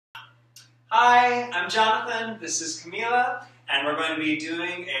Hi, I'm Jonathan, this is Camila, and we're going to be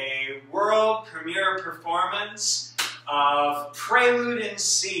doing a world premiere performance of Prelude in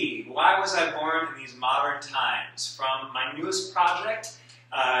C, Why Was I Born in These Modern Times, from my newest project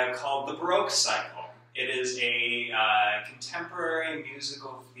called The Baroque Cycle. It is a contemporary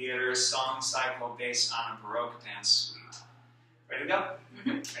musical theater song cycle based on a Baroque dance suite. Ready to go?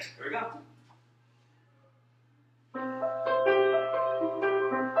 Mm-hmm. Okay, here we go.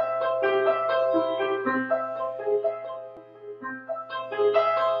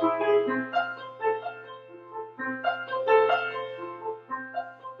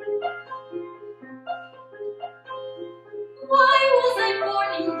 Why was I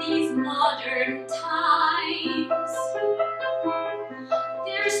born in these modern times?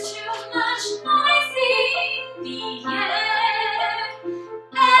 There's too much noise in the air,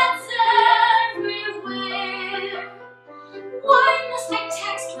 ads everywhere. Why must I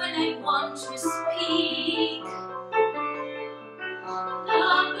text when I want to speak? The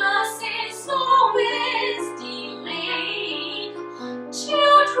bus is always delayed,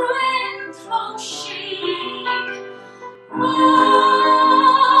 children throw shade. Oh,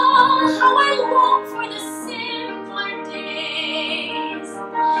 how I long for the simpler days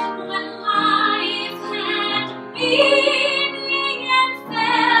when life had meaning and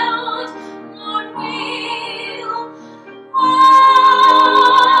felt more real.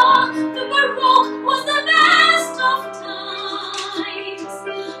 Oh, the Baroque was the best of times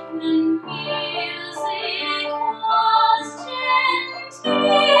when music was genteel.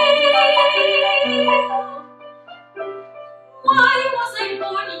 Why was I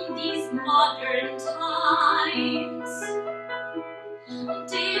born in these modern times?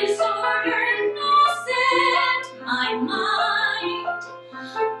 Disorder gnaws my mind.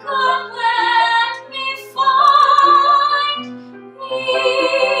 God, let me find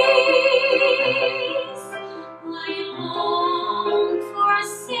peace. I long for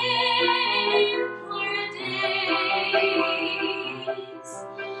simpler days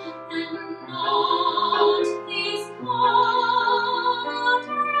and not these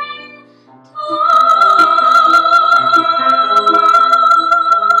modern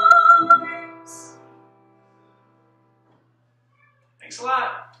times. Thanks a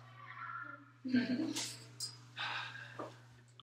lot.